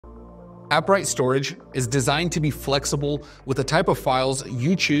Appwrite Storage is designed to be flexible with the type of files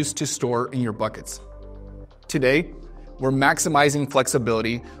you choose to store in your buckets. Today, we're maximizing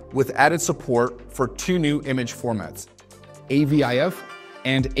flexibility with added support for two new image formats, AVIF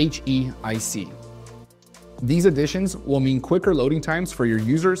and HEIC. These additions will mean quicker loading times for your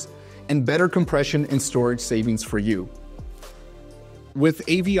users and better compression and storage savings for you. With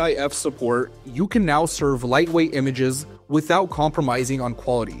AVIF support, you can now serve lightweight images without compromising on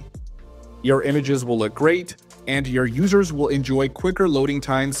quality. Your images will look great, and your users will enjoy quicker loading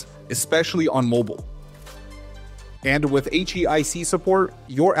times, especially on mobile. And with HEIC support,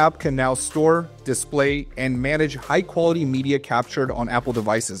 your app can now store, display, and manage high-quality media captured on Apple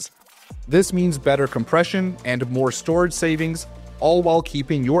devices. This means better compression and more storage savings, all while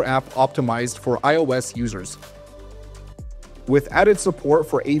keeping your app optimized for iOS users. With added support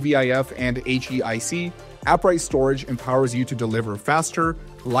for AVIF and HEIC, Appwrite Storage empowers you to deliver faster,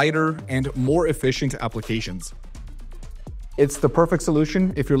 lighter, and more efficient applications. It's the perfect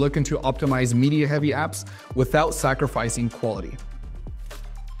solution if you're looking to optimize media-heavy apps without sacrificing quality.